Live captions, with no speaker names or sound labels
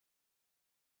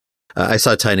I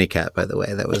saw Tiny Cat, by the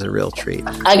way. That was a real treat.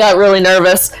 I got really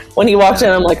nervous when he walked in.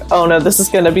 I'm like, oh no, this is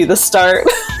going to be the start.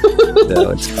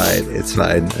 No, it's fine. It's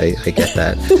fine. I get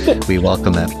that. We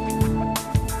welcome that.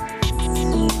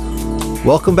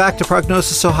 Welcome back to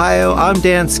Prognosis Ohio. I'm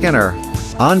Dan Skinner.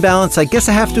 On balance, I guess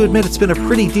I have to admit it's been a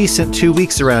pretty decent 2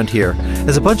 weeks around here,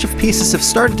 as a bunch of pieces have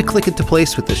started to click into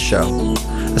place with this show.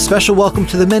 A special welcome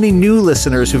to the many new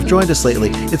listeners who've joined us lately.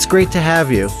 It's great to have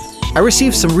you. I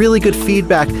received some really good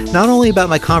feedback, not only about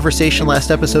my conversation last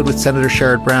episode with Senator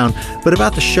Sherrod Brown, but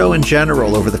about the show in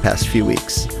general over the past few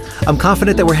weeks. I'm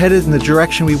confident that we're headed in the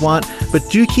direction we want, but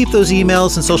do keep those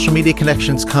emails and social media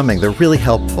connections coming. They're really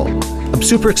helpful. I'm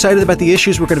super excited about the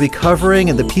issues we're going to be covering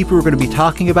and the people we're going to be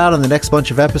talking about on the next bunch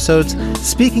of episodes.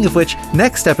 Speaking of which,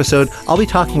 next episode, I'll be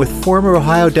talking with former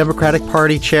Ohio Democratic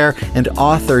Party chair and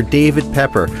author David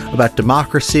Pepper about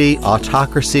democracy,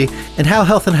 autocracy, and how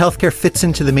health and healthcare fits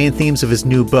into the main themes of his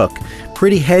new book.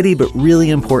 Pretty heady, but really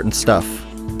important stuff.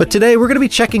 But today, we're going to be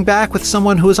checking back with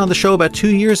someone who was on the show about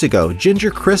 2 years ago, Ginger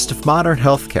Christ of Modern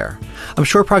Healthcare. I'm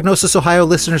sure Prognosis Ohio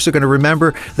listeners are going to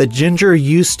remember that Ginger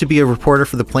used to be a reporter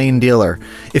for The Plain Dealer.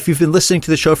 If you've been listening to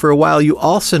the show for a while, you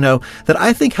also know that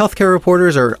I think healthcare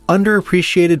reporters are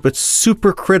underappreciated but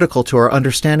super critical to our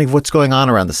understanding of what's going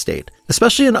on around the state,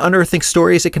 especially in unearthing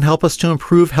stories that can help us to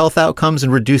improve health outcomes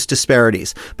and reduce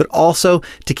disparities, but also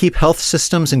to keep health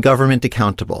systems and government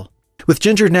accountable. With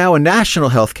Ginger now a national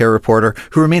healthcare reporter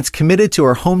who remains committed to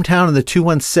her hometown in the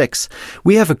 216,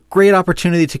 we have a great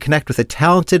opportunity to connect with a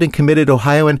talented and committed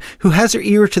Ohioan who has her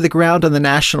ear to the ground on the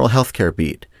national healthcare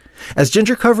beat. As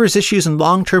Ginger covers issues in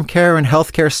long-term care and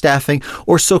healthcare staffing,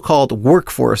 or so-called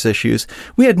workforce issues,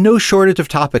 we had no shortage of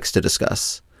topics to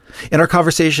discuss. In our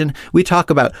conversation, we talk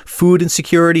about food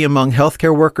insecurity among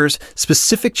healthcare workers,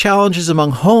 specific challenges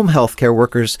among home healthcare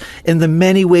workers, and the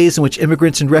many ways in which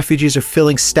immigrants and refugees are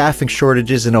filling staffing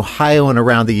shortages in Ohio and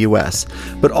around the U.S.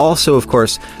 But also, of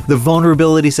course, the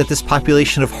vulnerabilities that this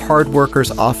population of hard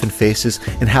workers often faces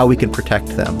and how we can protect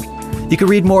them. You can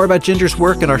read more about Ginger's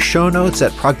work in our show notes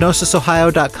at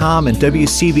prognosisohio.com and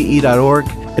wcbe.org.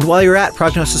 And while you're at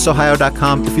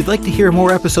prognosisohio.com, if you'd like to hear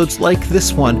more episodes like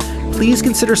this one, please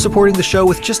consider supporting the show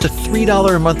with just a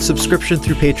 $3 a month subscription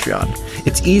through Patreon.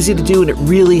 It's easy to do and it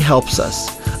really helps us.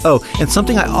 Oh, and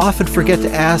something I often forget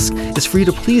to ask is for you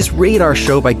to please rate our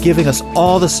show by giving us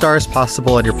all the stars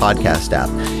possible on your podcast app.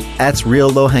 That's real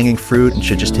low-hanging fruit and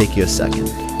should just take you a second.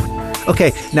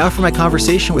 Okay, now for my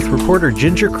conversation with reporter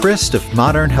Ginger Christ of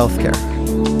Modern Healthcare.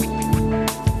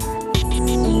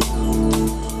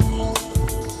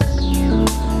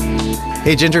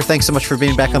 Hey, Ginger, thanks so much for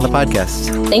being back on the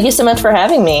podcast. Thank you so much for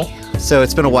having me. So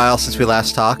it's been a while since we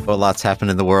last talked, but lots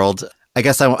happened in the world. I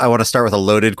guess I want to start with a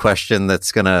loaded question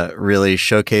that's going to really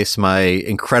showcase my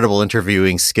incredible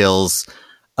interviewing skills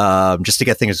just to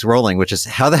get things rolling, which is,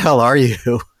 how the hell are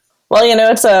you? Well,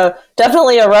 it's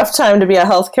definitely a rough time to be a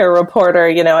healthcare reporter.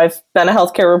 I've been a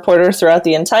healthcare reporter throughout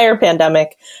the entire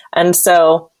pandemic. And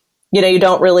so, you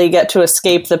don't really get to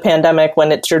escape the pandemic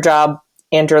when it's your job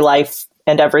and your life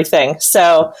and everything.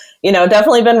 So,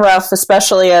 definitely been rough,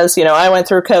 especially as, I went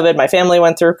through COVID, my family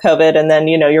went through COVID, and then,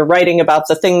 you're writing about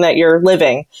the thing that you're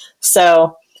living.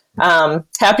 So,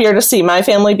 happier to see my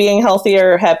family being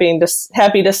healthier, happy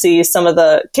to see some of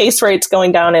the case rates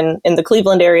going down in the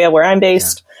Cleveland area where I'm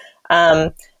based. Yeah.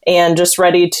 And just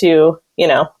ready to,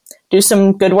 do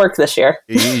some good work this year.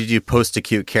 You do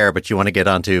post-acute care, but you want to get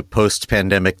onto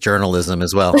post-pandemic journalism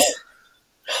as well.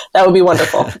 That would be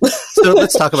wonderful. So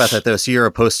let's talk about that, though. So you're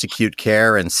a post-acute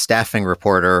care and staffing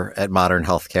reporter at Modern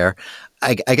Healthcare.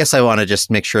 I guess I want to just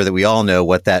make sure that we all know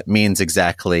what that means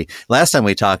exactly. Last time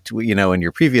we talked, in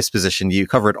your previous position, you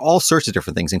covered all sorts of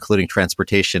different things, including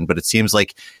transportation, but it seems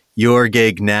like your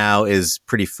gig now is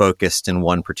pretty focused in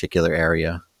one particular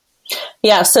area.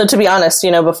 Yeah. So to be honest,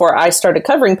 before I started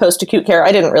covering post-acute care,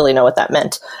 I didn't really know what that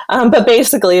meant. But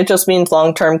basically, it just means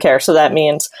long-term care. So that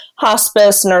means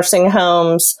hospice, nursing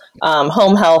homes,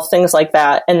 home health, things like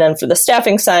that. And then for the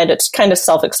staffing side, it's kind of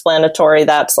self-explanatory.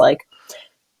 That's like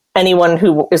anyone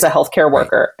who is a healthcare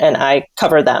worker, and I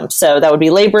cover them. So that would be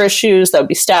labor issues, that would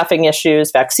be staffing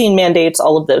issues, vaccine mandates,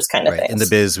 all of those kind of things. In the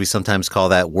biz, we sometimes call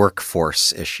that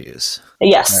workforce issues.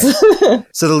 Yes. Right.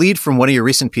 So the lead from one of your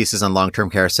recent pieces on long-term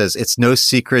care says, it's no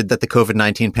secret that the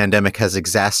COVID-19 pandemic has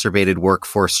exacerbated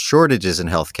workforce shortages in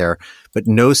healthcare, but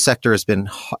no sector has been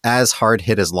as hard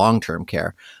hit as long-term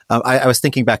care. I was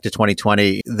thinking back to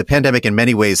 2020. The pandemic in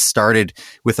many ways started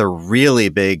with a really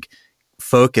big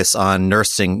focus on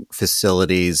nursing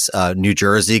facilities. New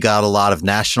Jersey got a lot of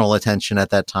national attention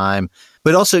at that time.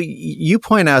 But also, you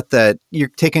point out that you're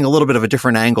taking a little bit of a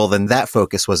different angle than that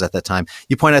focus was at the time.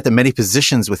 You point out that many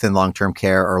positions within long-term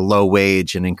care are low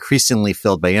wage and increasingly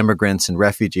filled by immigrants and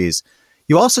refugees.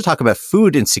 You also talk about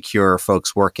food insecure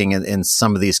folks working in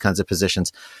some of these kinds of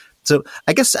positions. So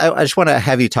I guess I just want to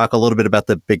have you talk a little bit about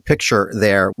the big picture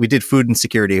there. We did food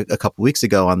insecurity a couple of weeks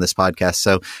ago on this podcast,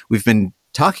 so we've been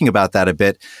talking about that a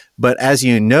bit. But as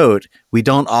you note, we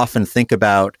don't often think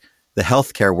about the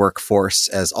healthcare workforce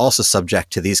as also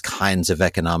subject to these kinds of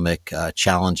economic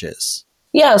challenges.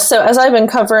 Yeah. So as I've been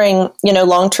covering,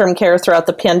 long-term care throughout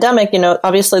the pandemic,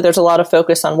 obviously there's a lot of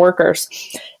focus on workers.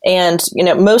 And,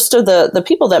 most of the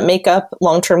people that make up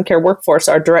long-term care workforce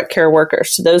are direct care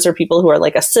workers. So those are people who are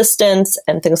like assistants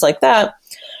and things like that.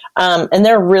 And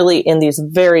they're really in these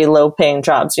very low paying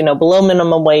jobs, below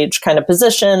minimum wage kind of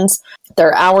positions.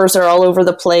 Their hours are all over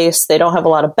the place. They don't have a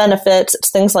lot of benefits.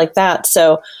 It's things like that.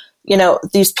 So,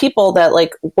 these people that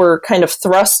like were kind of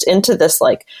thrust into this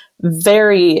like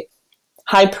very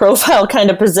high profile kind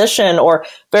of position or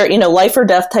very, life or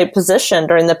death type position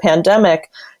during the pandemic,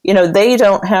 they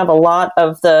don't have a lot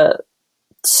of the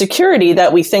security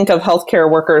that we think of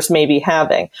healthcare workers maybe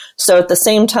having. So at the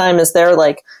same time as they're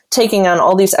like taking on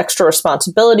all these extra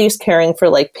responsibilities, caring for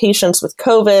like patients with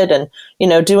COVID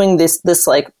and, doing this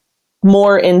like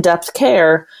more in-depth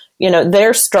care,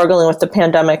 they're struggling with the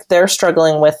pandemic. They're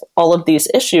struggling with all of these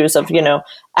issues of,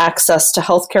 access to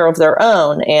healthcare of their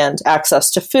own and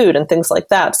access to food and things like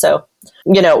that. So,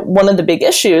 one of the big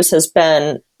issues has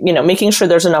been, making sure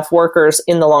there's enough workers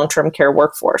in the long-term care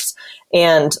workforce.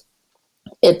 And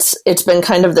it's been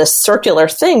kind of this circular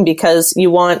thing because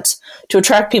you want to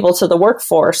attract people to the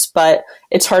workforce, but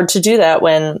it's hard to do that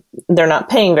when they're not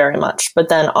paying very much. But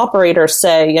then operators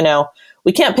say,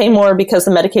 we can't pay more because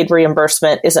the Medicaid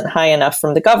reimbursement isn't high enough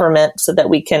from the government so that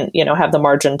we can, have the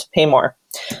margin to pay more.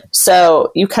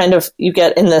 So you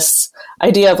get in this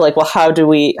idea of like, well, how do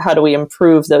we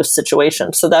improve those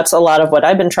situations? So that's a lot of what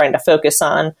I've been trying to focus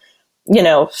on,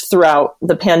 throughout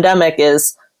the pandemic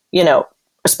is,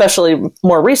 especially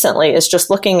more recently, is just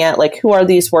looking at like, who are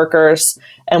these workers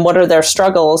and what are their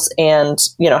struggles? And,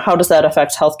 how does that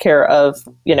affect healthcare of,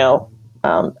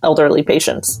 elderly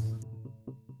patients?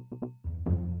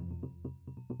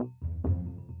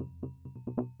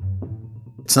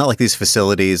 It's not like these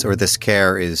facilities or this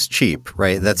care is cheap,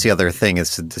 right? That's the other thing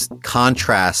is this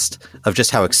contrast of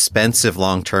just how expensive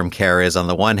long-term care is on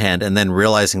the one hand, and then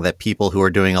realizing that people who are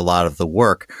doing a lot of the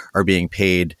work are being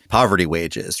paid poverty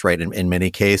wages, right? In many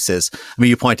cases. I mean,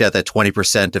 you point out that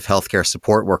 20% of healthcare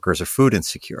support workers are food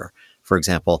insecure, for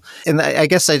example. And I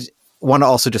guess I want to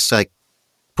also just like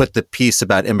put the piece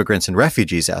about immigrants and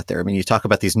refugees out there. I mean, you talk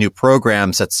about these new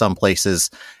programs that some places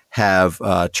have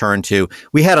turned to.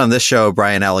 We had on this show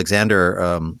Brian Alexander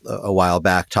a while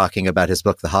back talking about his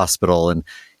book, The Hospital, and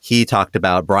he talked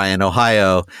about Bryan,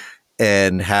 Ohio,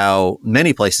 and how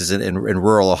many places in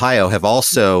rural Ohio have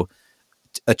also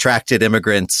attracted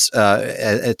immigrants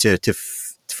to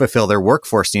fulfill their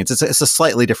workforce needs. It's a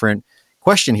slightly different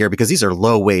question here because these are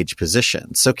low wage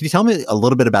positions. So can you tell me a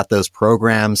little bit about those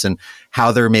programs and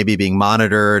how they're maybe being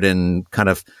monitored and kind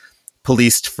of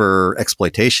policed for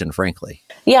exploitation, frankly?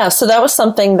 Yeah, so that was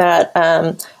something that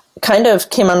kind of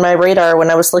came on my radar when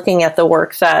I was looking at the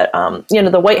work that,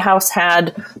 the White House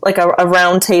had like a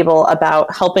roundtable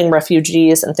about helping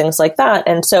refugees and things like that.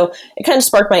 And so it kind of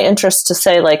sparked my interest to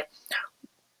say like,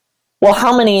 well,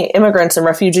 how many immigrants and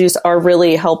refugees are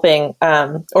really helping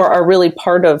or are really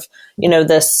part of,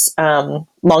 this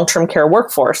long-term care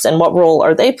workforce, and what role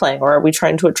are they playing, or are we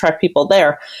trying to attract people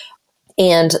there?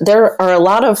 And there are a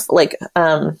lot of like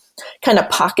kind of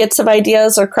pockets of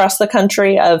ideas across the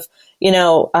country of,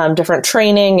 different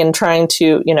training and trying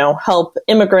to, help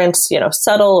immigrants,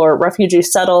 settle or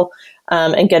refugees settle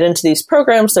and get into these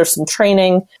programs. There's some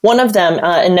training. One of them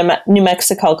in New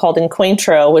Mexico called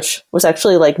Encuentro, which was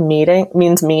actually like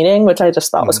means meeting, which I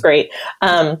just thought was great,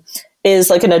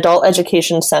 is like an adult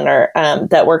education center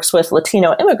that works with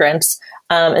Latino immigrants.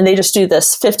 And they just do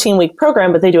this 15-week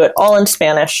program, but they do it all in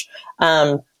Spanish.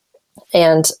 And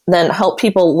then help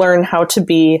people learn how to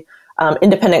be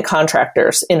independent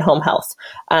contractors in home health.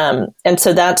 And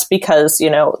so that's because,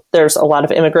 there's a lot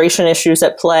of immigration issues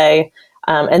at play.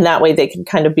 And that way they can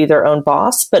kind of be their own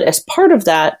boss. But as part of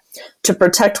that, to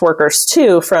protect workers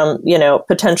too from,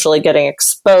 potentially getting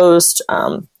exposed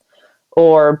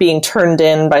or being turned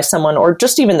in by someone, or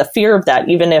just even the fear of that,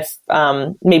 even if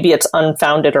maybe it's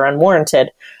unfounded or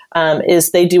unwarranted,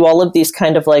 is they do all of these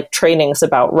kind of like trainings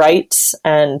about rights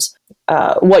and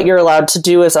what you're allowed to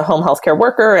do as a home healthcare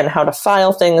worker and how to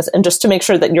file things, and just to make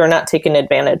sure that you're not taken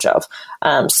advantage of.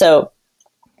 So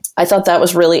I thought that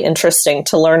was really interesting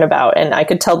to learn about. And I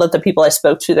could tell that the people I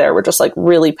spoke to there were just like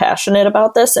really passionate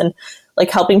about this and like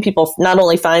helping people not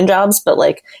only find jobs, but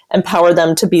like empower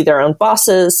them to be their own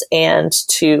bosses and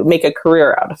to make a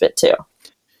career out of it too.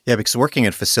 Yeah, because working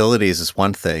in facilities is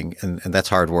one thing, and that's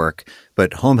hard work.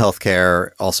 But home health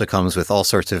care also comes with all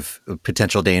sorts of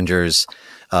potential dangers.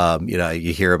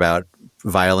 You hear about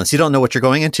violence. You don't know what you're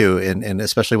going into, and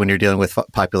especially when you're dealing with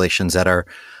populations that are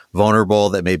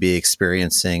vulnerable, that may be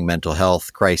experiencing mental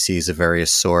health crises of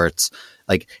various sorts.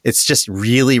 Like, it's just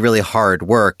really, really hard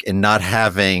work, and not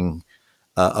having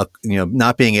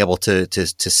not being able to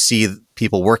see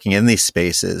people working in these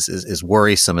spaces is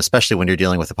worrisome, especially when you're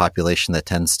dealing with a population that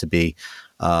tends to be,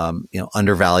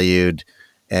 undervalued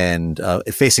and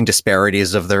facing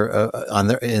disparities of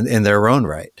in their own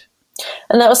right.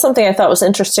 And that was something I thought was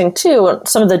interesting too.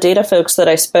 Some of the data folks that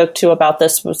I spoke to about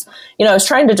this was, I was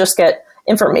trying to just get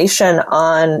information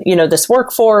on, this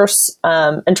workforce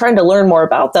and trying to learn more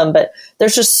about them. But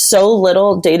there's just so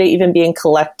little data even being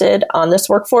collected on this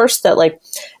workforce that like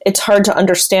it's hard to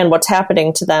understand what's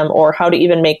happening to them or how to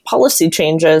even make policy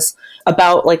changes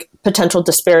about like potential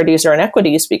disparities or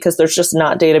inequities because there's just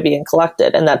not data being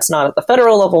collected. And that's not at the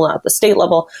federal level, not at the state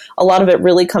level. A lot of it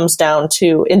really comes down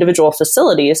to individual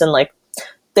facilities and like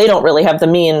they don't really have the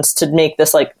means to make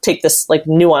this like take this like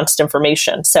nuanced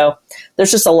information. So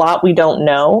there's just a lot we don't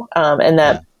know, and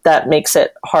that makes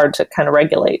it hard to kind of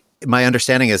regulate. My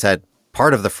understanding is that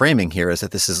part of the framing here is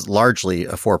that this is largely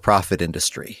a for-profit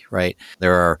industry, right?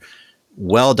 There are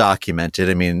well documented.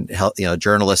 I mean,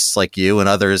 journalists like you and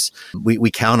others,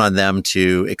 we count on them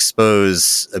to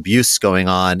expose abuse going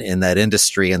on in that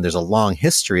industry, and there's a long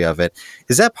history of it.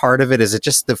 Is that part of it? Is it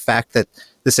just the fact that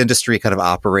this industry kind of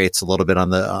operates a little bit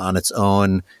on its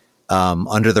own,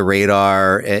 under the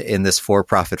radar in this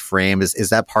for-profit frame? Is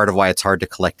that part of why it's hard to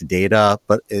collect data,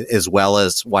 but as well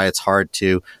as why it's hard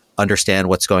to understand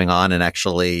what's going on and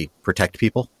actually protect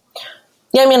people?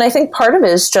 Yeah, I mean, I think part of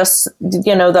it is just,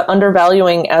 the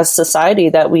undervaluing as society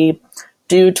that we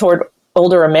do toward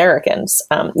older Americans.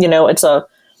 It's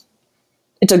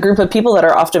a group of people that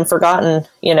are often forgotten,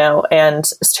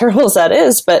 and as terrible as that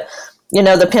is, but,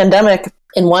 the pandemic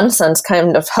in one sense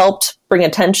kind of helped bring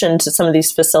attention to some of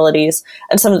these facilities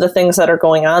and some of the things that are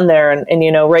going on there and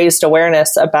raised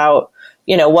awareness about,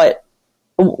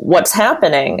 what's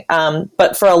happening.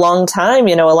 But for a long time,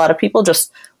 a lot of people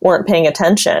just weren't paying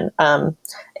attention. And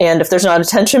if there's not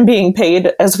attention being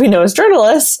paid, as we know as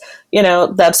journalists,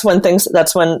 that's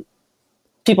when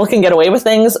people can get away with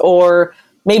things, or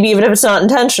maybe even if it's not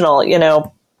intentional,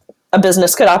 a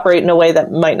business could operate in a way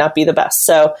that might not be the best.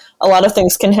 So a lot of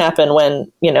things can happen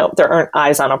when, there aren't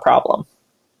eyes on a problem.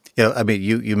 I mean,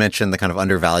 you mentioned the kind of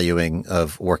undervaluing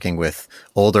of working with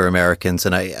older Americans,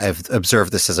 and I've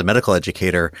observed this as a medical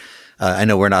educator. I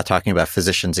know we're not talking about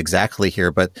physicians exactly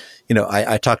here, but,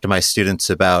 I talk to my students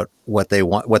about what they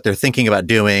want, what they're thinking about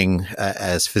doing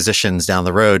as physicians down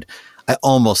the road. I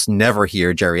almost never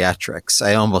hear geriatrics.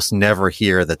 I almost never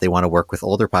hear that they want to work with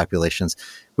older populations,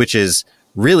 which is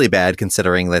really bad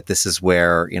considering that this is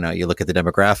where, you look at the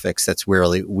demographics, that's where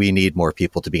we need more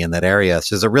people to be in that area.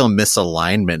 So there's a real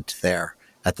misalignment there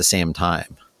at the same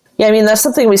time. Yeah, I mean, that's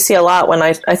something we see a lot when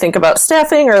I think about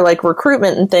staffing or like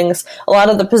recruitment and things. A lot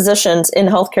of the positions in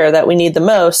healthcare that we need the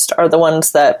most are the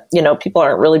ones that, people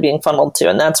aren't really being funneled to.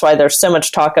 And that's why there's so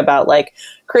much talk about like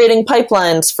creating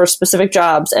pipelines for specific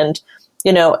jobs and,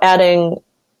 adding,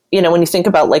 when you think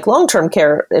about like long-term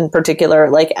care in particular,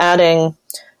 like adding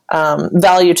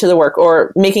value to the work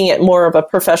or making it more of a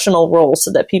professional role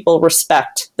so that people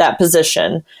respect that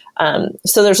position.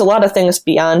 So there's a lot of things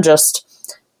beyond just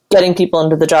getting people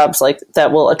into the jobs like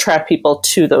that will attract people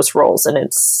to those roles. And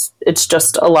it's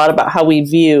just a lot about how we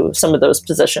view some of those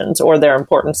positions or their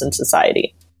importance in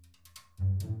society.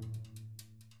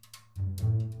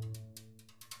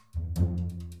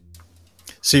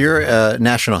 So you're a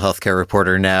national healthcare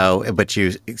reporter now, but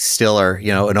you still are,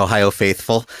 an Ohio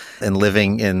faithful and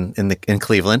living in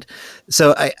Cleveland.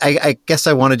 So I guess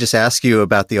I want to just ask you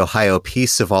about the Ohio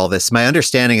piece of all this. My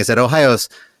understanding is that I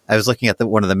was looking at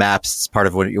one of the maps. It's part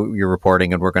of what you're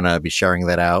reporting, and we're going to be sharing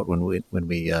that out when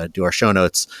we do our show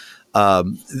notes.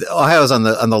 Ohio is on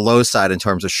the low side in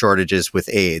terms of shortages with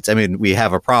AIDS. I mean, we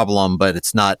have a problem, but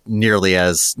it's not nearly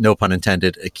as, no pun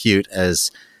intended, acute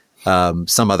as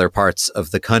some other parts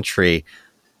of the country.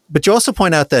 But you also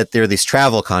point out that there are these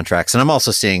travel contracts, and I'm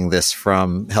also seeing this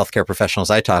from healthcare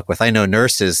professionals I talk with. I know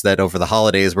nurses that over the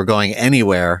holidays were going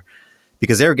anywhere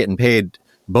because they were getting paid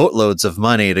boatloads of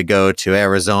money to go to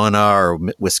Arizona or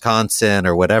Wisconsin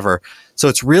or whatever. So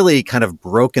it's really kind of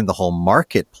broken the whole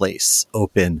marketplace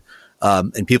open,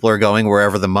 and people are going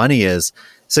wherever the money is.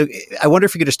 So I wonder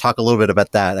if you could just talk a little bit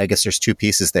about that. I guess there's two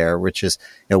pieces there, which is,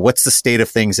 what's the state of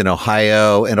things in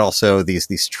Ohio, and also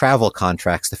these travel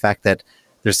contracts, the fact that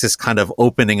there's this kind of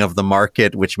opening of the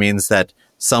market, which means that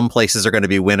some places are going to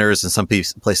be winners and some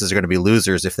places are going to be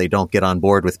losers if they don't get on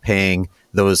board with paying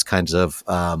those kinds of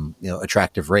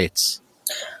attractive rates.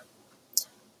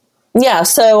 Yeah.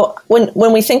 So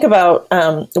when we think about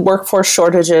workforce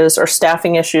shortages or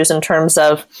staffing issues in terms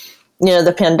of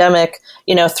the pandemic,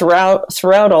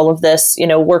 throughout all of this,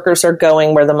 workers are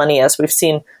going where the money is. We've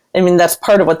seen, that's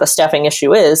part of what the staffing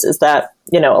issue is that,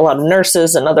 a lot of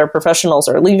nurses and other professionals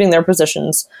are leaving their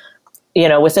positions,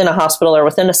 within a hospital or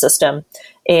within a system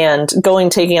and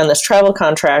taking on this travel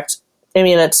contract.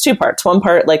 It's two parts. One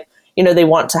part, they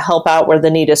want to help out where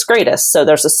the need is greatest. So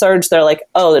there's a surge. They're like,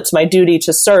 oh, it's my duty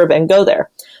to serve and go there.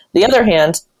 The other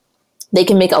hand, they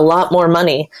can make a lot more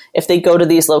money if they go to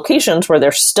these locations where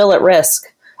they're still at risk,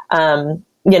 and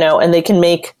they can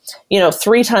make,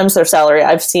 3 times their salary.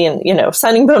 I've seen,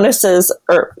 signing bonuses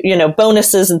or,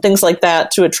 bonuses and things like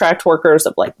that to attract workers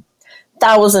of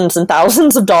thousands and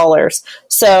thousands of dollars.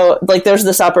 So there's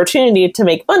this opportunity to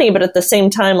make money, but at the same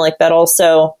time, that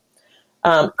also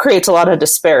creates a lot of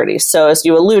disparities. So as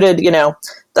you alluded,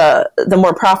 the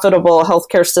more profitable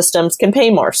healthcare systems can pay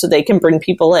more so they can bring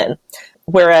people in.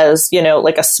 Whereas,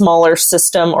 a smaller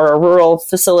system or a rural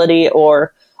facility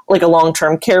or a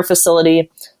long-term care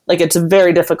facility, it's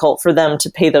very difficult for them to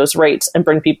pay those rates and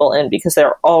bring people in because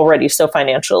they're already so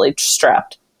financially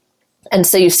strapped. And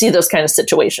so you see those kind of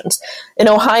situations. In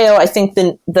Ohio, I think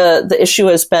the issue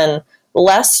has been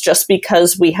less just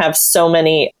because we have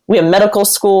medical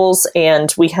schools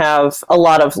and we have a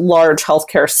lot of large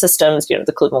healthcare systems,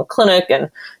 the Cleveland Clinic and,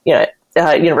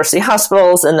 university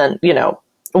hospitals, and then,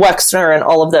 Wexner and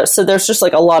all of those. So there's just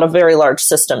a lot of very large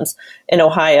systems in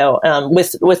Ohio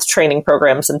with training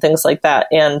programs and things like that.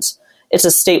 And it's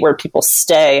a state where people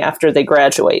stay after they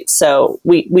graduate. So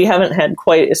we haven't had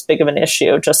quite as big of an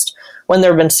issue. Just when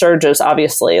there have been surges,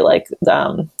 obviously,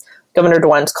 Governor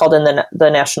DeWine's called in the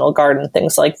National Guard and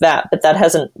things like that. But that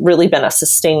hasn't really been a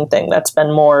sustained thing. That's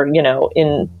been more,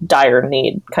 in dire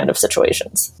need kind of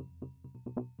situations.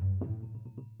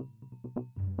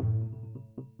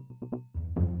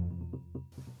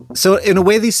 So in a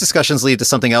way, these discussions lead to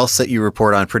something else that you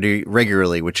report on pretty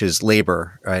regularly, which is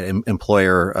labor, right?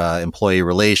 Employee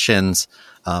relations.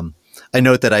 I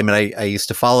note that, I used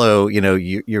to follow,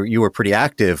 you were pretty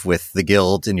active with the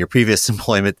Guild in your previous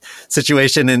employment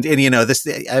situation. And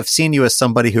I've seen you as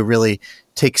somebody who really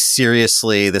takes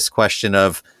seriously this question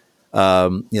of,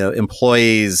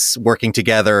 employees working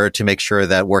together to make sure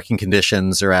that working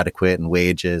conditions are adequate and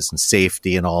wages and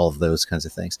safety and all of those kinds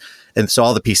of things. And so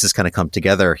all the pieces kind of come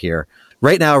together here.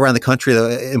 Right now around the country,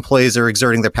 the employees are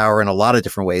exerting their power in a lot of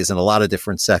different ways in a lot of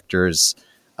different sectors.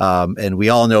 And we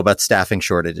all know about staffing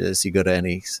shortages. You go to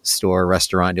any store,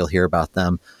 restaurant, you'll hear about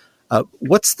them.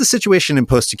 What's the situation in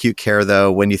post-acute care, though,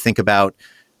 when you think about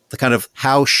the kind of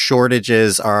how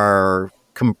shortages are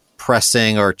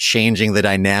compressing or changing the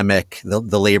dynamic,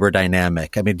 the labor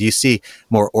dynamic? Do you see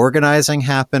more organizing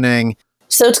happening?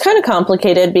 So it's kind of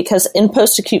complicated because in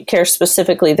post-acute care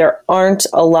specifically, there aren't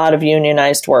a lot of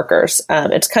unionized workers.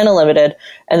 It's kind of limited,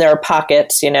 and there are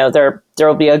pockets. There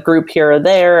will be a group here or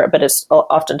there, but it's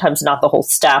oftentimes not the whole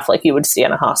staff like you would see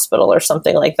in a hospital or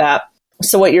something like that.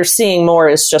 So what you're seeing more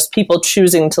is just people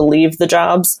choosing to leave the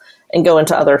jobs and go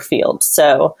into other fields.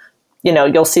 So,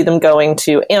 you'll see them going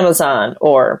to Amazon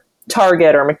or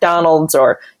Target or McDonald's,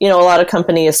 or, a lot of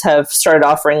companies have started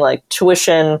offering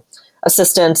tuition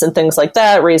assistance and things like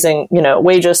that, raising,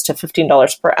 wages to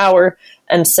 $15 per hour.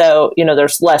 And so,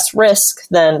 there's less risk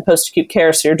than post-acute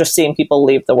care. So you're just seeing people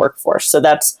leave the workforce. So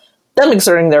that's them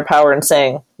exerting their power and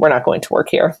saying, we're not going to work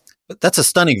here. That's a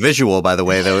stunning visual, by the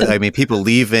way, though. People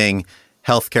leaving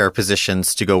healthcare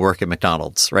positions to go work at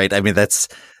McDonald's, right? That's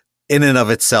in and of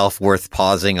itself worth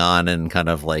pausing on and kind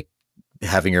of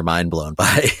having your mind blown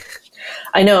by.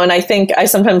 I know. And I think I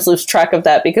sometimes lose track of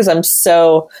that because I'm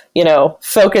so,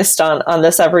 focused on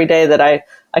this every day that I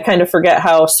kind of forget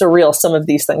how surreal some of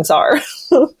these things are.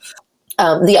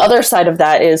 The other side of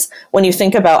that is when you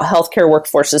think about healthcare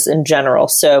workforces in general.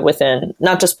 So within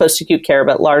not just post-acute care,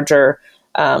 but larger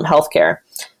healthcare.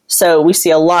 So we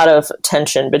see a lot of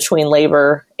tension between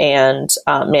labor and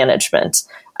management.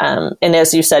 And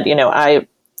as you said,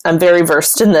 I'm very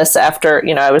versed in this after,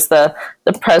 I was the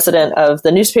president of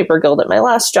the newspaper guild at my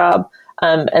last job.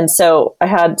 And so I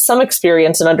had some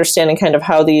experience in understanding kind of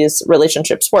how these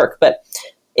relationships work. But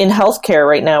in healthcare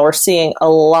right now, we're seeing a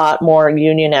lot more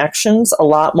union actions, a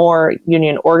lot more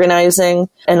union organizing,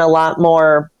 and a lot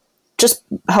more just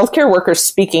healthcare workers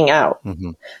speaking out.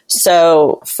 Mm-hmm.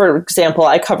 So, for example,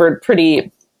 I covered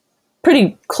pretty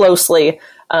closely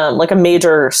like a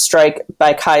major strike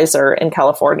by Kaiser in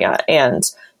California, and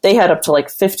they had up to like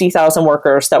 50,000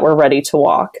 workers that were ready to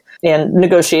walk, and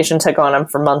negotiations had gone on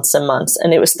for months and months.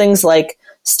 And it was things like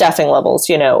staffing levels,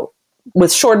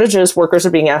 with shortages, workers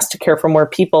are being asked to care for more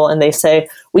people, and they say,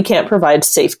 we can't provide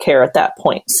safe care at that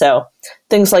point. So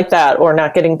things like that, or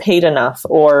not getting paid enough,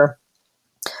 or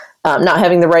not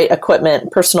having the right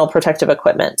equipment, personal protective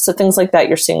equipment. So things like that,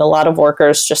 you're seeing a lot of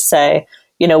workers just say,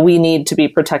 we need to be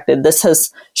protected. This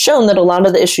has shown that a lot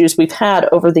of the issues we've had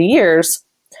over the years,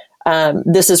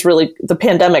 the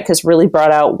pandemic has really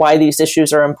brought out why these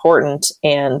issues are important,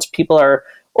 and people are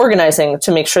organizing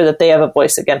to make sure that they have a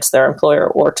voice against their employer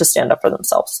or to stand up for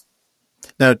themselves.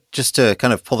 Now, just to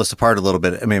kind of pull this apart a little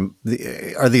bit, I mean,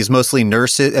 are these mostly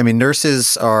nurses? I mean,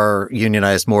 nurses are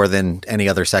unionized more than any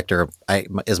other sector,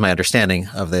 is my understanding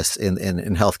of this in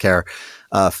healthcare.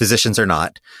 Physicians are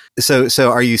not. So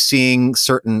are you seeing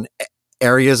certain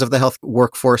areas of the health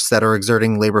workforce that are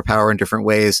exerting labor power in different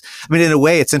ways? I mean, in a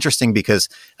way, it's interesting because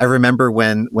I remember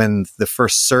when the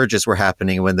first surges were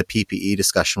happening, when the PPE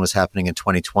discussion was happening in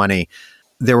 2020,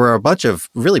 there were a bunch of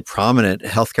really prominent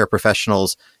healthcare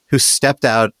professionals who stepped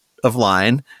out of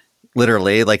line,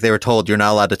 literally, like they were told, you're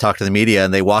not allowed to talk to the media,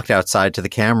 and they walked outside to the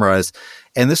cameras.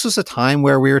 And this was a time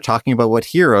where we were talking about what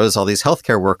heroes all these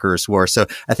healthcare workers were. So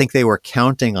I think they were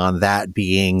counting on that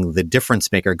being the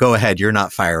difference maker. Go ahead, you're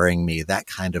not firing me, that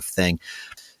kind of thing.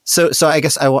 So I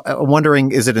guess I'm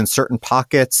wondering, is it in certain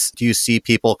pockets? Do you see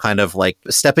people kind of like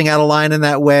stepping out of line in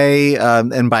that way?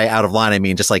 And by out of line, I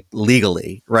mean just like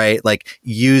legally, right? Like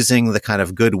using the kind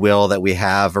of goodwill that we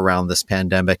have around this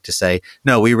pandemic to say,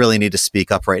 no, we really need to speak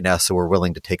up right now. So we're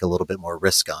willing to take a little bit more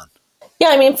risk on. Yeah,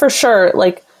 I mean, for sure.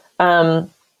 Like,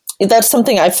 that's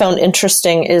something I found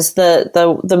interesting is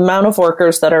the amount of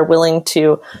workers that are willing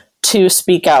to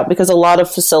speak out, because a lot of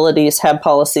facilities have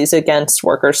policies against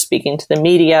workers speaking to the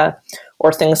media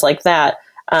or things like that.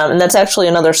 And that's actually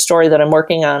another story that I'm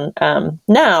working on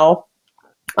now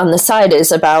on the side,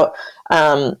 is about,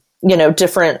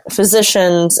 different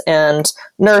physicians and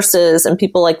nurses and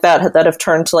people like that have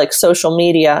turned to like social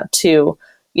media to,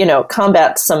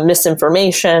 combat some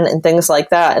misinformation and things like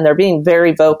that. And they're being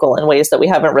very vocal in ways that we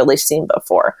haven't really seen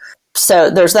before. So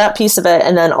there's that piece of it.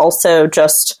 And then also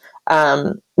just,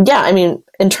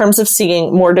 in terms of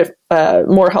seeing more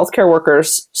healthcare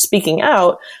workers speaking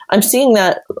out, I'm seeing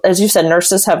that, as you said,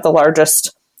 nurses have the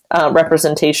largest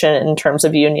representation in terms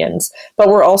of unions, but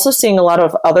we're also seeing a lot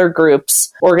of other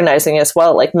groups organizing as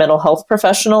well, like mental health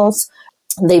professionals.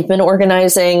 They've been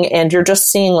organizing, and you're just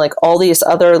seeing like all these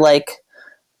other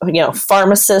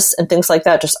pharmacists and things like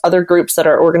that, just other groups that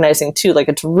are organizing too. Like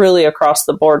it's really across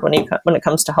the board when it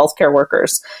comes to healthcare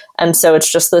workers. And so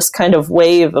it's just this kind of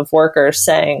wave of workers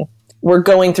saying, we're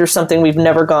going through something we've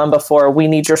never gone before. We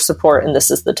need your support, and this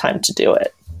is the time to do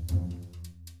it.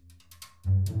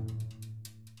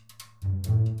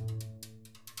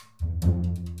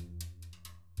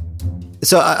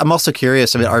 So I'm also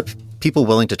curious, I mean, are people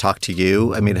willing to talk to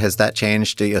you? I mean, has that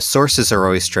changed? Sources are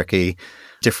always tricky.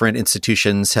 Different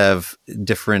institutions have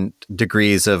different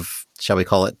degrees of, shall we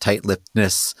call it,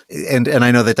 tight-lippedness. And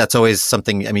I know that that's always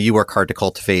something, I mean, you work hard to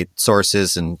cultivate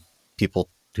sources and people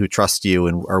who trust you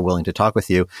and are willing to talk with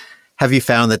you. Have you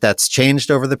found that that's changed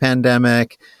over the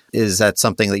pandemic? Is that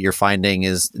something that you're finding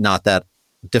is not that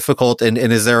difficult? And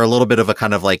is there a little bit of a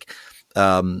kind of like,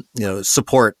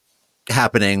 support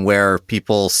happening where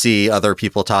people see other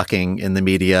people talking in the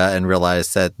media and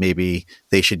realize that maybe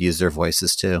they should use their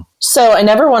voices too? So I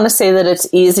never want to say that it's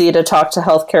easy to talk to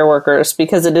healthcare workers,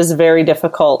 because it is very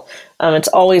difficult. It's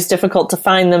always difficult to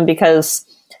find them because,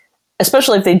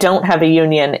 especially if they don't have a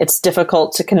union, it's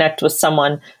difficult to connect with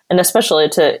someone. And especially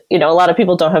to, a lot of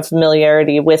people don't have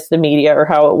familiarity with the media or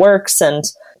how it works, and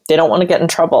they don't want to get in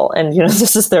trouble. And,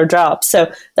 this is their job.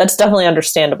 So that's definitely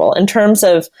understandable. In terms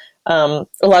of a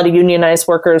lot of unionized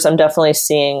workers, I'm definitely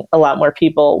seeing a lot more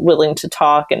people willing to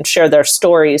talk and share their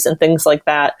stories and things like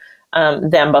that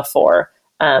than before.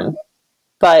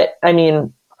 But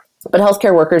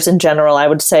healthcare workers in general, I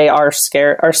would say, are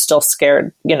still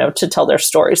scared, to tell their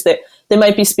stories. They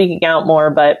might be speaking out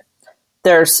more, but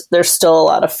there's still a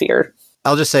lot of fear.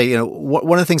 I'll just say,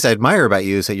 one of the things I admire about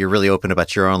you is that you're really open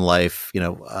about your own life,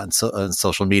 on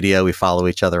social media. We follow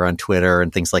each other on Twitter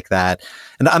and things like that.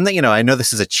 And I know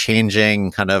this is a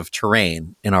changing kind of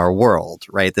terrain in our world,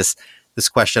 right? This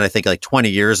question, I think like 20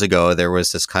 years ago, there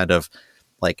was this kind of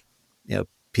like,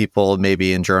 people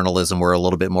maybe in journalism were a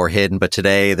little bit more hidden, but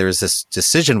today there's this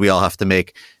decision we all have to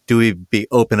make. Do we be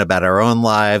open about our own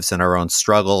lives and our own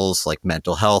struggles, like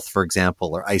mental health, for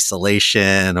example, or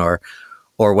isolation, or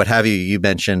what have you? You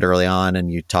mentioned early on,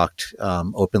 and you talked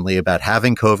openly about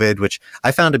having COVID, which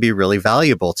I found to be really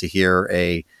valuable to hear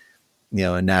a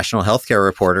national healthcare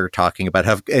reporter talking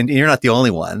about and you're not the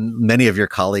only one. Many of your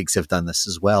colleagues have done this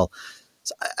as well.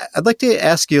 So I'd like to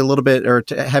ask you a little bit, or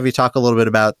to have you talk a little bit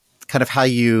about kind of how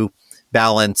you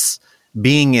balance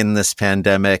being in this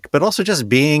pandemic, but also just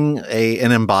being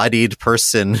an embodied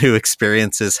person who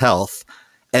experiences health,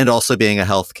 and also being a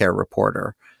healthcare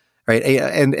reporter, right?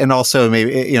 And also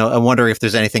maybe, I'm wondering if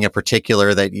there's anything in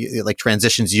particular that like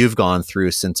transitions you've gone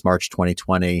through since March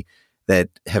 2020 that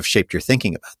have shaped your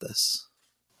thinking about this.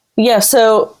 Yeah,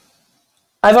 so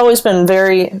I've always been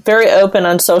very, very open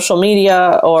on social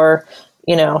media, or,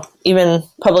 even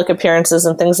public appearances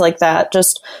and things like that,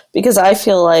 just because I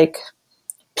feel like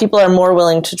people are more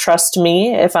willing to trust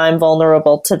me if I'm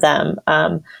vulnerable to them.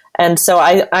 And so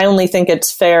I only think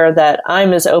it's fair that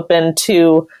I'm as open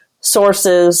to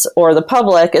sources or the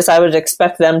public as I would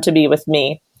expect them to be with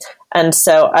me. And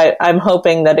so I'm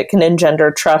hoping that it can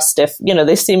engender trust if,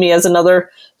 they see me as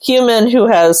another human who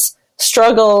has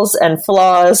struggles and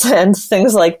flaws and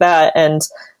things like that. And,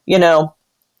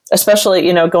 especially,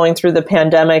 going through the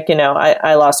pandemic,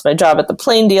 I lost my job at the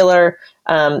Plain Dealer,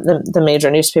 the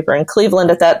major newspaper in Cleveland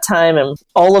at that time, and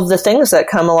all of the things that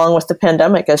come along with the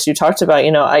pandemic, as you talked about,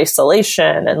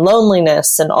 isolation and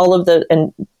loneliness and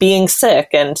and being sick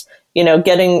and,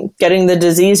 getting the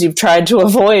disease you've tried to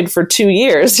avoid for 2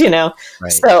 years, Right.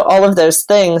 So all of those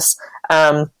things.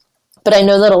 But I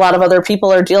know that a lot of other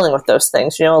people are dealing with those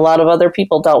things. A lot of other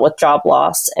people dealt with job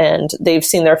loss, and they've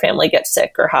seen their family get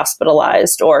sick or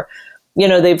hospitalized, or,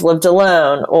 they've lived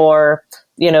alone, or,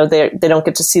 they don't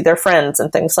get to see their friends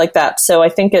and things like that. So I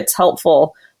think it's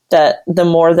helpful that the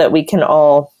more that we can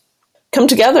all come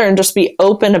together and just be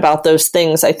open about those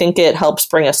things, I think it helps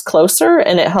bring us closer,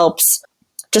 and it helps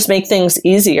just make things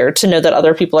easier to know that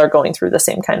other people are going through the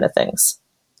same kind of things.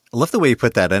 I love the way you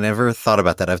put that. I never thought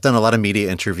about that. I've done a lot of media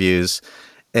interviews,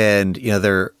 and,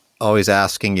 they're always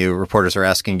reporters are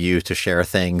asking you to share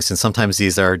things. And sometimes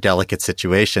these are delicate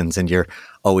situations, and you're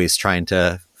always trying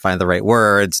to find the right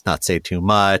words, not say too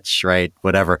much, right?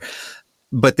 Whatever.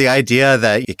 But the idea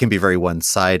that it can be very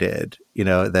one-sided,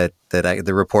 that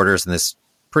the reporters in this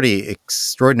pretty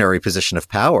extraordinary position of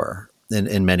power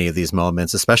in many of these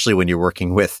moments, especially when you're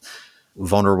working with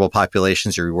vulnerable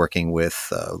populations, you're working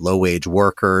with low-wage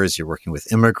workers, you're working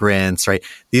with immigrants, right?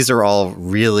 These are all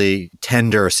really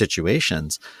tender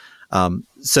situations.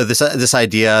 So this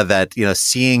idea that,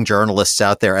 seeing journalists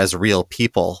out there as real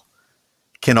people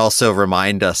can also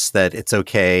remind us that it's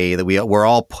okay, that we're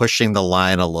all pushing the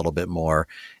line a little bit more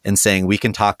and saying we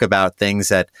can talk about things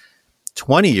that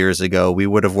 20 years ago we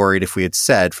would have worried if we had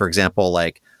said, for example,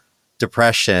 like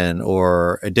depression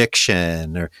or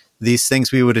addiction, or these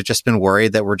things we would have just been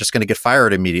worried that we're just going to get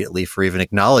fired immediately for even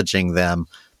acknowledging them.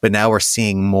 But now we're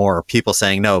seeing more people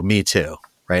saying, no, me too,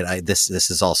 right? This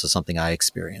is also something I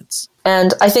experience.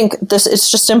 And I think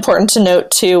it's just important to note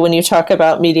too, when you talk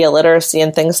about media literacy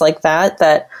and things like that,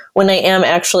 that when I am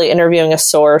actually interviewing a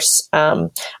source, I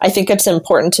think it's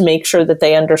important to make sure that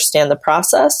they understand the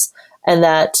process, and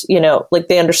that,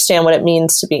 they understand what it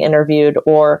means to be interviewed,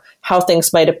 or how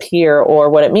things might appear, or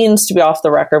what it means to be off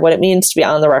the record, what it means to be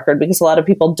on the record, because a lot of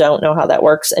people don't know how that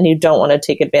works, and you don't want to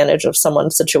take advantage of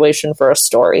someone's situation for a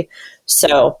story.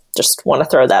 So just want to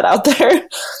throw that out there.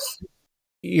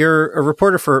 You're a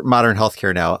reporter for Modern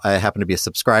Healthcare now. I happen to be a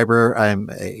subscriber. I'm,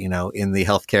 in the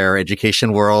healthcare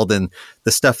education world, and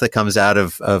the stuff that comes out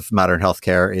of Modern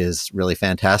Healthcare is really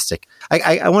fantastic.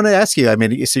 I want to ask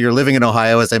you, so you're living in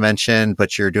Ohio, as I mentioned,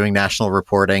 but you're doing national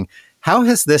reporting. How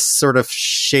has this sort of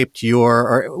shaped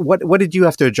or what did you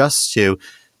have to adjust to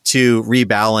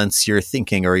rebalance your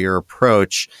thinking or your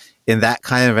approach in that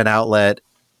kind of an outlet,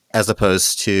 as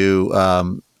opposed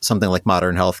to something like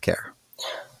Modern Healthcare?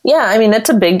 Yeah, it's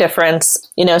a big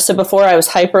difference. So before I was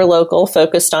hyper local,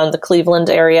 focused on the Cleveland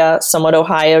area, somewhat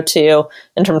Ohio too,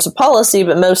 in terms of policy,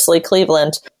 but mostly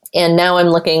Cleveland. And now I'm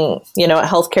looking, at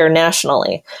healthcare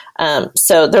nationally.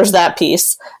 So there's that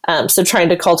piece. So trying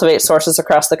to cultivate sources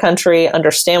across the country,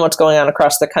 understand what's going on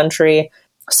across the country.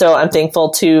 So I'm thankful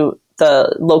to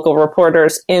the local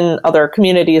reporters in other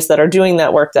communities that are doing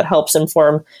that work that helps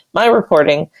inform my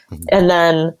reporting. Mm-hmm. And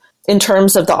then in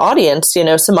terms of the audience,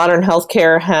 so Modern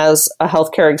Healthcare has a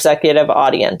healthcare executive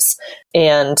audience,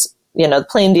 and, the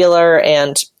Plain Dealer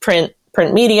and print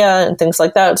media and things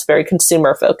like that, it's very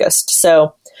consumer focused.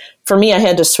 So for me, I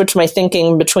had to switch my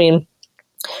thinking between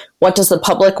what does the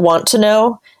public want to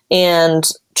know, and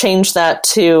change that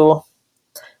to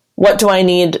what do I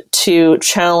need to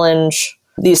challenge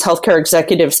these healthcare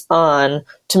executives on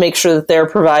to make sure that they're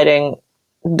providing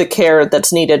the care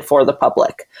that's needed for the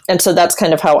public. And so that's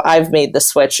kind of how I've made the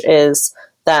switch, is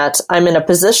that I'm in a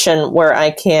position where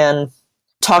I can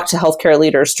talk to healthcare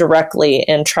leaders directly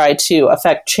and try to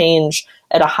affect change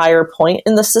at a higher point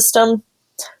in the system,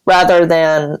 rather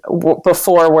than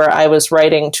before, where I was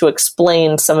writing to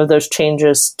explain some of those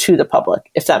changes to the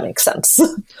public, if that makes sense.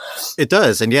 It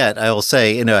does. And yet, I will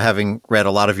say, having read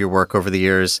a lot of your work over the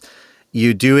years,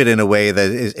 you do it in a way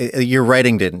that your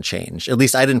writing didn't change. At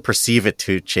least I didn't perceive it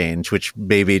to change, which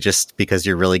maybe just because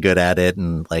you're really good at it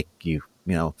and you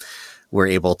were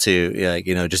able to,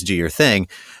 just do your thing.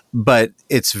 But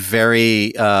it's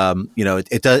very,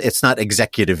 it's not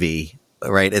executive-y,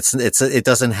 right? It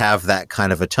doesn't have that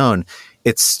kind of a tone.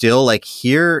 It's still like,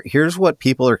 here's what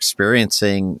people are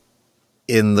experiencing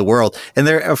in the world. And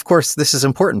there, of course, this is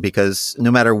important because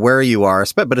no matter where you are,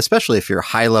 but especially if you're a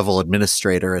high-level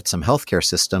administrator at some healthcare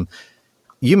system,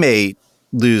 you may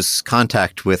lose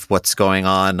contact with what's going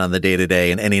on the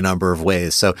day-to-day in any number of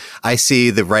ways. So I see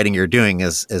the writing you're doing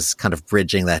as kind of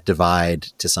bridging that divide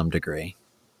to some degree.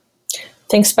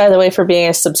 Thanks, by the way, for being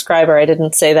a subscriber. I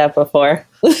didn't say that before.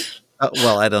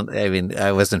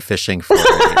 I wasn't fishing for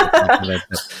it.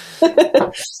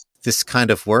 This kind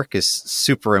of work is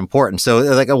super important.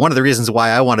 So one of the reasons why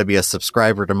I want to be a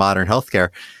subscriber to Modern Healthcare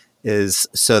is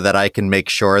so that I can make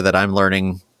sure that I'm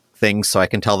learning things so I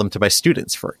can tell them to my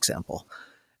students, for example.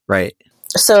 Right.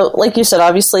 So like you said,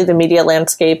 obviously the media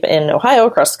landscape in Ohio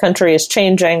across the country is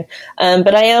changing.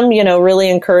 But I am, really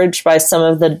encouraged by some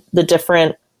of the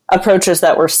different approaches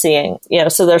that we're seeing.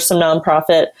 So there's some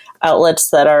nonprofit outlets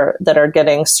that are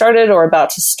getting started or about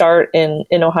to start in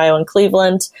Ohio and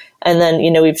Cleveland. And then,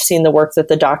 we've seen the work that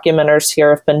the documenters here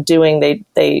have been doing.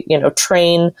 They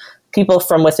train people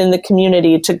from within the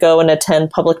community to go and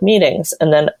attend public meetings.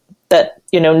 And then that,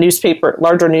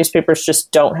 larger newspapers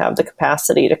just don't have the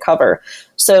capacity to cover.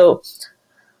 So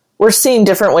we're seeing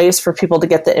different ways for people to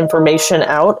get the information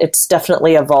out. It's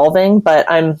definitely evolving, but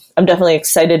I'm definitely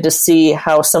excited to see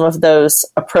how some of those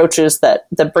approaches that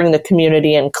bring the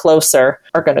community in closer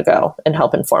are going to go and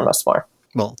help inform us more.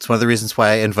 Well, it's one of the reasons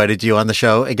why I invited you on the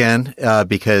show again,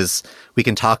 because we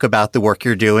can talk about the work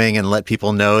you're doing and let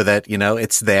people know that,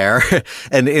 it's there.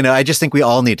 And, I just think we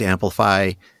all need to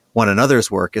amplify one another's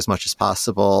work as much as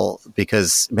possible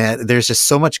because, man, there's just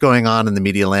so much going on in the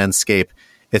media landscape.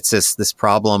 It's just this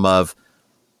problem of,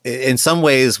 in some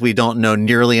ways, we don't know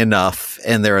nearly enough,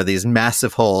 and there are these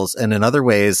massive holes. And in other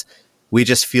ways, we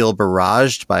just feel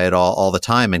barraged by it all the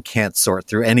time and can't sort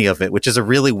through any of it, which is a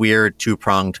really weird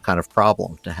two-pronged kind of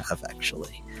problem to have,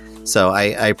 actually. So I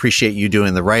appreciate you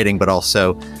doing the writing, but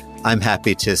also I'm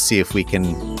happy to see if we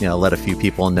can, let a few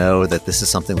people know that this is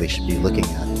something they should be looking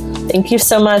at. Thank you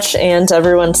so much, and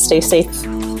everyone stay safe.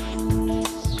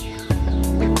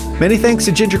 Many thanks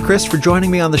to Ginger Chris for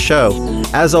joining me on the show.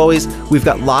 As always, we've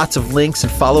got lots of links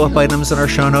and follow-up items in our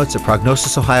show notes at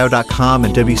prognosisohio.com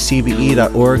and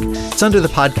wcbe.org. It's under the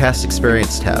Podcast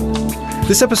Experience tab.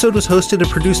 This episode was hosted and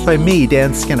produced by me,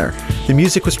 Dan Skinner. The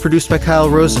music was produced by Kyle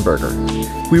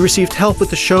Rosenberger. We received help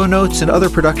with the show notes and other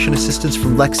production assistance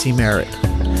from Lexi Merritt.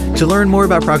 To learn more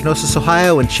about Prognosis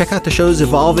Ohio and check out the show's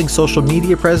evolving social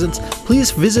media presence,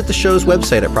 please visit the show's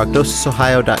website at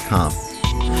prognosisohio.com.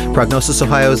 Prognosis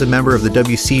Ohio is a member of the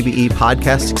WCBE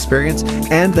Podcast Experience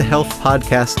and the Health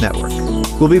Podcast Network.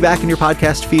 We'll be back in your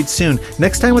podcast feed soon,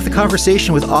 next time with a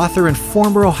conversation with author and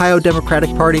former Ohio Democratic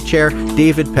Party Chair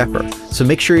David Pepper. So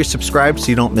make sure you're subscribed so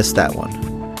you don't miss that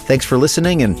one. Thanks for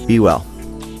listening and be well.